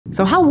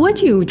So how would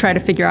you try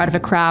to figure out if a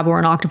crab or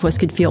an octopus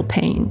could feel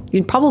pain?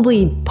 You'd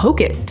probably poke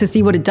it to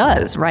see what it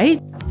does,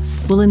 right?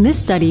 Well, in this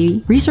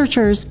study,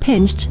 researchers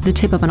pinched the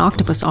tip of an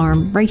octopus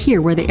arm right here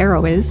where the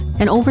arrow is,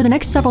 and over the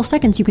next several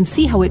seconds you can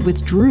see how it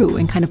withdrew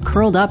and kind of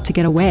curled up to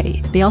get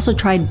away. They also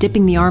tried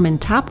dipping the arm in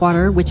tap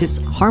water, which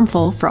is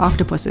harmful for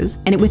octopuses,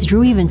 and it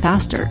withdrew even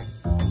faster.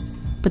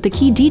 But the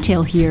key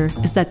detail here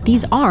is that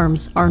these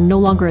arms are no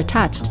longer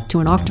attached to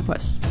an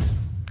octopus.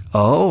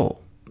 Oh.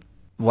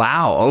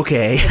 Wow,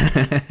 okay.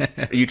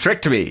 You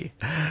tricked me.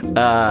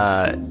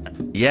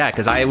 Yeah,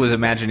 because I was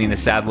imagining a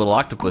sad little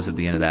octopus at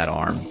the end of that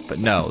arm. But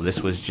no,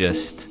 this was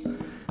just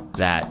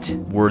that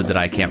word that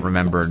I can't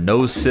remember.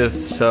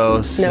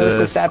 Nociception.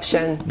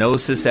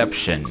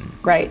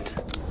 Nociception. Right.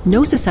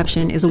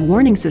 Nociception is a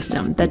warning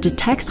system that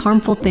detects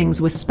harmful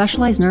things with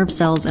specialized nerve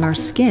cells in our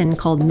skin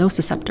called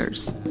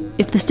nociceptors.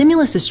 If the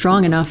stimulus is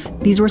strong enough,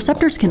 these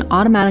receptors can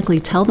automatically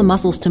tell the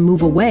muscles to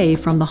move away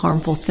from the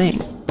harmful thing.